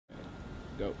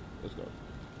go. Let's go.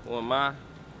 Who am I?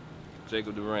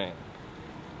 Jacob Duran.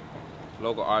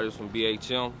 Local artist from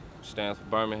BHM, stands for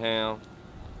Birmingham.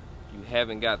 If you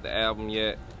haven't got the album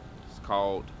yet, it's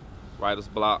called Writer's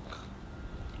Block.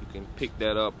 You can pick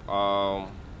that up,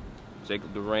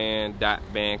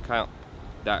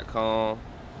 jacobduran.bandcamp.com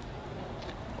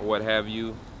or what have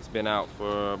you. It's been out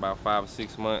for about 5 or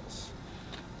 6 months.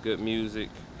 Good music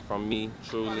from me,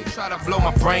 truly. Try to blow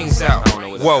my brains out.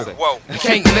 Whoa,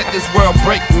 can't let this world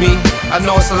break me. I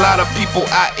know it's a lot of people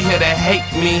out here that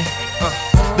hate me.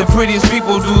 The prettiest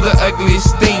people do the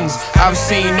ugliest things. I've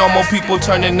seen normal people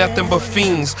turning nothing but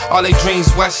fiends. All their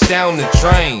dreams washed down the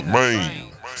drain.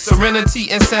 Serenity,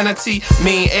 insanity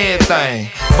mean everything,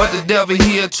 but the devil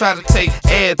here try to take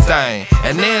everything,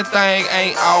 and everything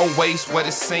ain't always what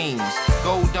it seems.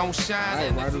 Gold don't shine. All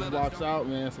right, Writer's Block's out,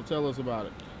 man. So tell us about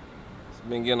it. It's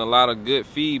been getting a lot of good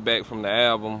feedback from the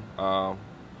album.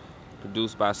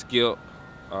 Produced by Skip,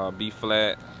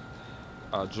 B-Flat,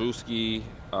 Drewski,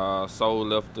 Soul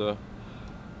Lifter.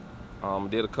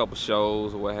 Did a couple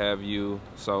shows or what have you.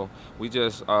 So we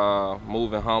just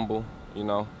moving humble, you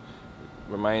know,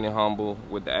 remaining humble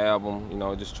with the album, you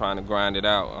know, just trying to grind it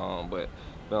out. But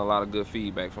been a lot of good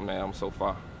feedback from the album so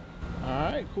far. All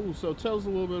right, cool. So tell us a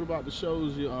little bit about the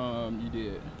shows you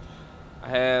did. I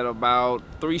had about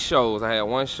 3 shows. I had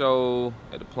one show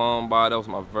at the Plum Bar. That was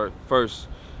my first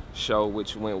show,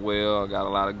 which went well. I got a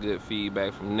lot of good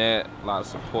feedback from that, a lot of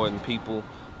supporting people,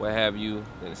 what have you.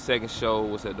 Then the second show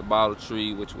was at the Bottle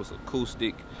Tree, which was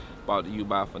acoustic, brought to you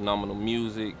by Phenomenal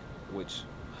Music, which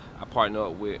I partnered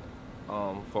up with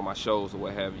for my shows or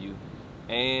what have you.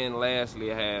 And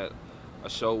lastly, I had a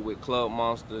show with Club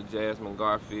Monster, Jasmine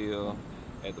Garfield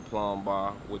at the Plum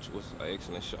Bar, which was an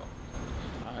excellent show.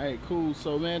 All right, cool.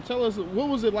 So, man, tell us, what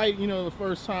was it like, you know, the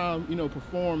first time, you know,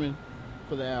 performing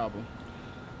for the album?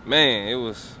 Man, it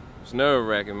was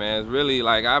nerve-wracking, man. It's really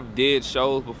like I've did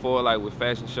shows before, like with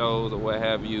fashion shows or what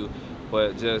have you,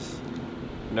 but just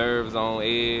nerves on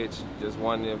edge, just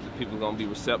wondering if the people gonna be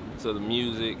receptive to the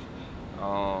music,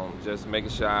 just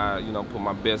making sure I, you know, put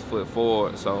my best foot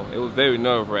forward. So it was very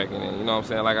nerve-wracking, and you know what I'm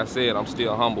saying? Like I said, I'm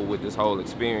still humble with this whole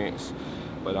experience,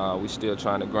 but we still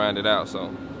trying to grind it out.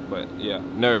 So, but yeah,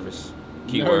 nervous.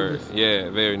 Keyword. Nervous. Yeah,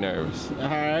 very nervous. All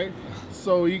right.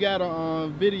 So you got a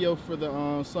video for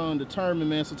the song Determined,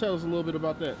 man. So tell us a little bit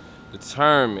about that.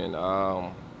 Determined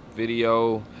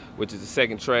video, which is the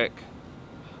second track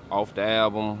off the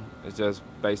album. It just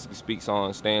basically speaks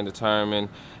on staying determined,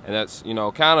 and that's, you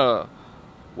know, kind of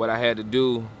what I had to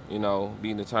do, you know,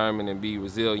 be determined and be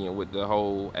resilient with the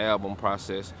whole album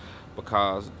process,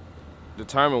 because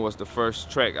Determined was the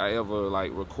first track I ever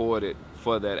like recorded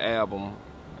for that album,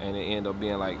 and it ended up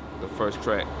being like the first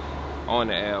track on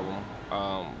the album,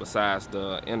 besides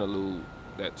the interlude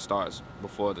that starts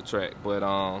before the track. But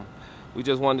we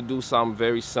just wanted to do something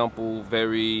very simple,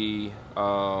 very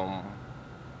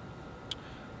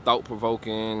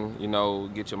thought-provoking, you know,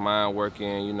 get your mind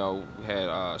working. You know, we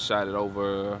had shot it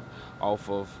over off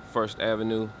of First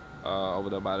Avenue, over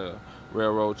there by the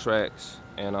railroad tracks,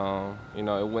 and you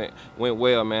know, it went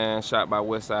well, man. Shot by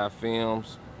Westside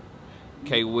Films,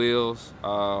 K Wills,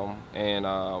 and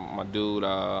my dude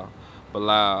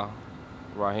Bilal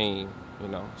Rahim, you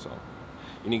know. So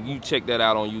you check that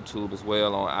out on YouTube as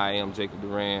well, on I Am Jacob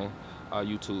Duran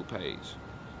YouTube page.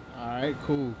 All right,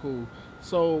 cool.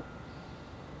 So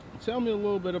tell me a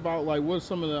little bit about like what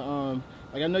some of the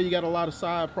like, I know you got a lot of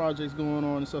side projects going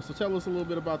on and stuff, so tell us a little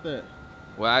bit about that.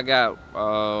 Well, I got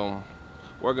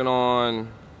working on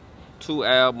 2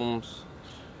 albums.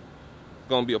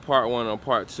 Gonna be a part 1 and a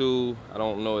part 2. I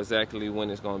don't know exactly when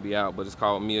it's gonna be out, but it's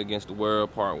called Me Against the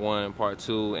World Part 1 and Part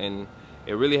 2, and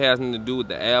it really has nothing to do with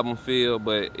the album feel,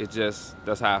 but it just,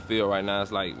 that's how I feel right now.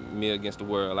 It's like me against the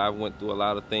world. I went through a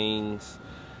lot of things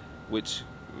which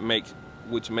makes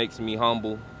me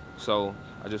humble, so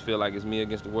I just feel like it's me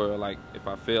against the world. Like if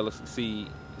I fail to succeed,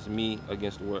 it's me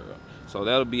against the world. So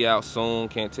that'll be out soon.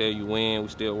 Can't tell you when. We're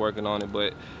still working on it,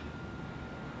 but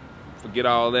forget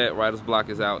all that. Writer's Block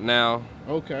is out now.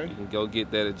 Okay. You can go get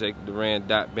that at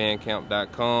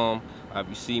jacobduran.bandcamp.com. If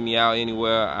you see me out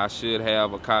anywhere, I should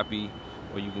have a copy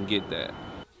where you can get that.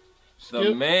 Skip.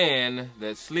 The man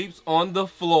that sleeps on the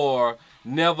floor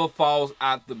never falls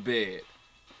out the bed.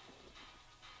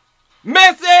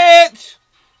 Message!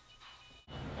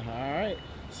 All right.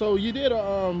 So you did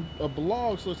a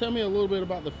blog, so tell me a little bit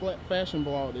about the fashion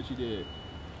blog that you did.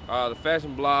 The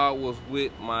fashion blog was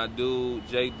with my dude,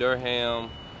 Jacob Duran,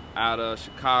 out of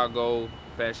Chicago,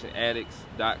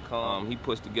 fashionaddicts.com. He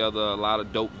puts together a lot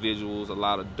of dope visuals, a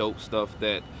lot of dope stuff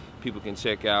that people can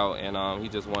check out, and he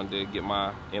just wanted to get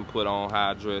my input on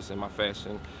how I dress and my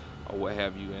fashion or what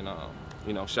have you. And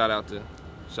you know, shout out to him,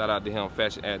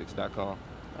 fashionaddicts.com.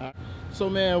 So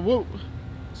man,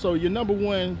 so your number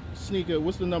one sneaker,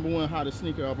 what's the number one hottest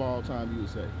sneaker of all time, you would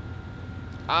say?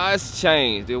 It's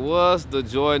changed. It was the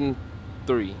Jordan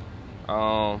 3,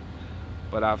 but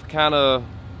I've kind of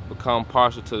become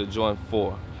partial to the Jordan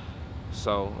 4.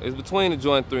 So it's between the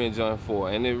Jordan 3 and Jordan 4,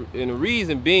 and the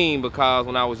reason being because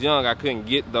when I was young I couldn't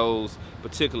get those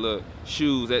particular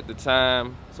shoes at the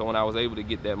time. So when I was able to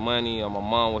get that money, my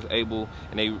mom was able,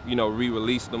 and they, you know,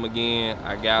 re-released them again,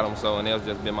 I got them. So, and that's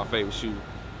just been my favorite shoe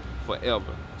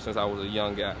forever since I was a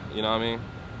young guy. You know what I mean?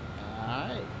 All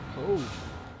right, cool.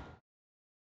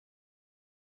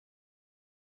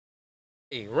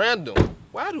 Hey, random.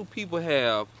 Why do people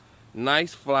have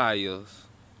nice flyers,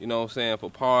 you know what I'm saying,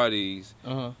 for parties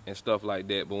and stuff like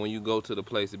that, but when you go to the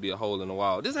place, it be a hole in the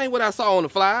wall? This ain't what I saw on the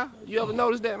flyer. You ever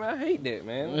notice that, man? I hate that,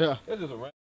 man. Yeah. That's just a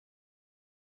random.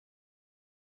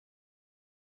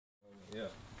 Yeah.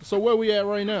 So where we at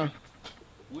right now?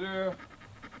 We're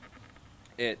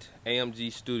at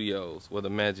AMG Studios, where the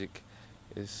magic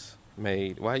is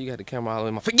made. Why you got the camera all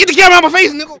in my face? Get the camera out of my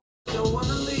face, nigga! Don't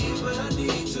wanna leave, but I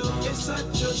need to. It's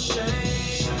such a shame.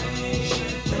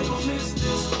 They gon' miss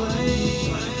this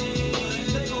plane.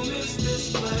 They gon' miss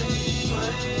this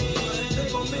plane.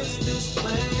 They gon' miss this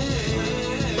plane.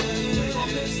 They gon'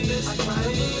 miss this plane. I try to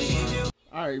believe you.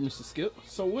 All right, Mr. Skip.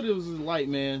 So what was it like,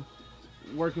 man,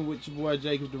 working with your boy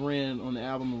Jacob Duran on the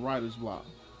album Writer's Block?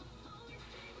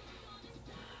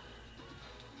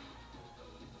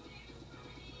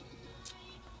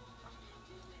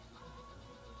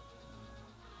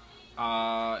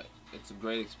 It's a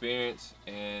great experience,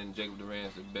 and Jacob Duran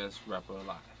is the best rapper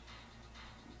alive.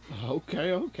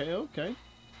 Okay.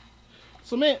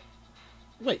 So man,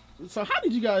 wait. So how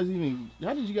did you guys even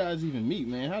meet,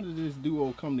 man? How did this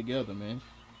duo come together, man?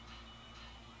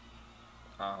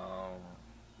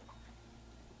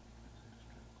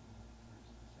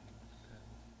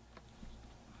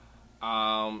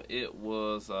 It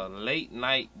was a late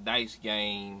night dice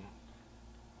game,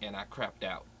 and I crapped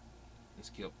out, and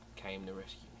Skip came to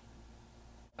rescue me.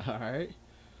 All right.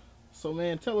 So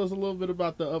man, tell us a little bit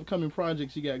about the upcoming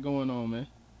projects you got going on, man.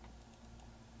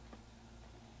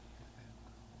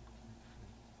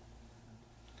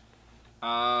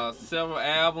 Several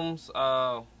albums.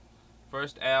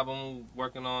 First album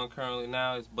working on currently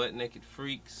now is Butt Naked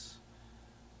Freaks.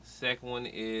 Second one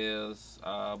is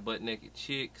Butt Naked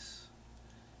Chicks.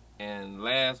 And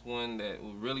last one that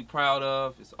we're really proud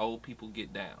of is Old People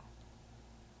Get Down.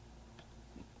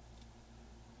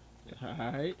 All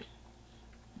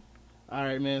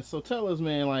right, man. So tell us,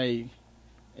 man, like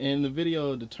in the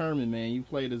video Determined, man, you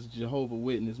played as Jehovah's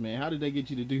Witness, man. How did they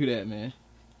get you to do that, man?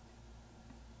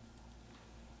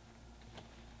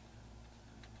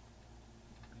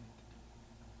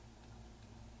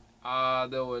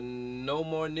 There were no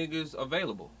more niggas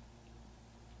available.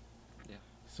 Yeah.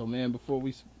 So man, before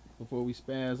we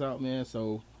spaz out, man,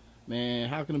 so man,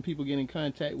 how can the people get in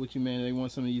contact with you, man? They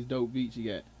want some of these dope beats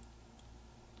you got?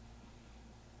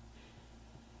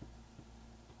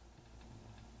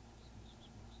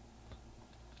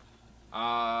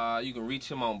 You can reach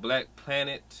him on Black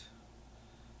Planet,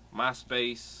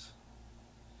 MySpace,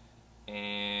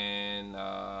 and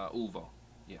Uvo.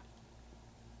 Yeah.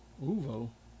 Uvo?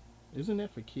 Isn't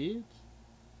that for kids?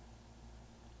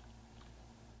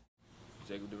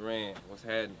 Jacob Duran, what's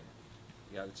happening?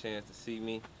 You got a chance to see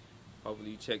me. Hopefully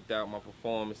you checked out my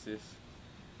performances.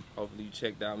 Hopefully you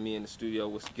checked out me in the studio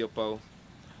with Skippo.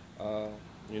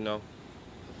 You know,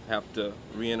 have to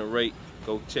reiterate,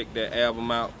 go check that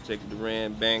album out. Jacob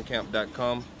Duran,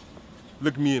 bandcamp.com.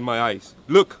 Look me in my eyes.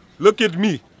 Look at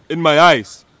me in my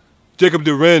eyes. Jacob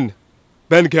Duran,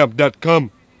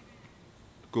 bandcamp.com.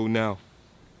 Go now.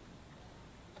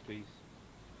 Peace.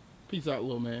 Peace out,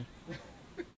 little man.